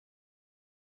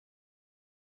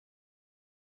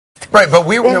Right, but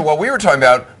what we were talking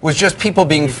about was just people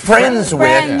being friends with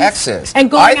exes.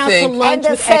 And going out to lunch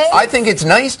with exes. I think it's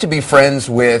nice to be friends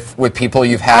with people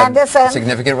you've had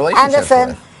significant relationships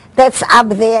with. That's up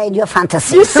there in your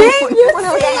fantasy. You see? I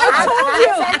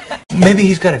told you. Maybe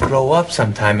he's got to grow up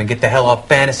sometime and get the hell off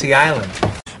Fantasy Island.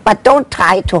 But don't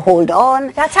try to hold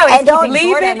on. That's how he's keeping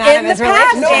leave Jordan it out in of his the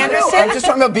past, relationship. Anderson. I'm just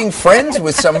talking about being friends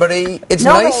with somebody. It's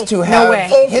nice to have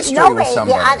history with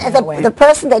somebody. The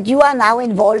person that you are now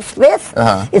involved with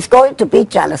is going to be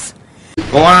jealous.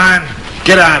 Go on,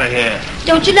 get out of here.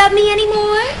 Don't you love me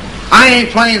anymore? I ain't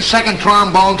playing second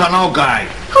trombone to no guy.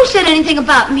 Who said anything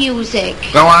about music?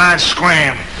 Go on,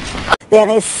 scram. There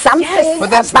is something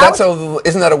But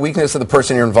isn't that a weakness of the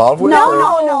person you're involved with?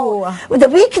 No. The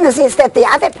weakness is that the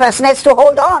other person has to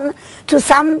hold on to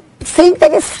something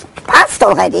that is past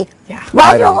already. Yeah.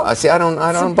 I don't buy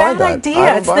that. It's a bad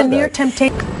idea. It's the near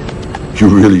temptation. You're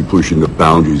really pushing the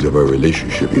boundaries of our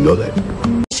relationship, you know that?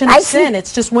 Of sin.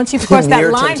 It's just once you've crossed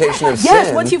that line.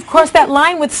 Yes, once you've crossed that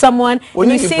line with someone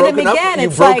and you see them again,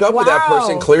 it's like, you broke up with that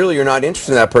person. Clearly, you're not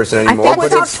interested in that person anymore.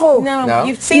 That's not true. No,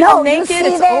 you've seen them naked.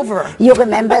 It's over. You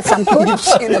remember some good. You've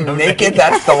seen them naked.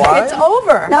 That's the line. It's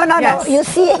over. No. You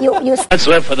see, you. Let's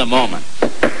live for the moment.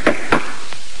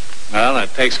 Well,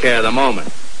 that takes care of the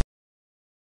moment.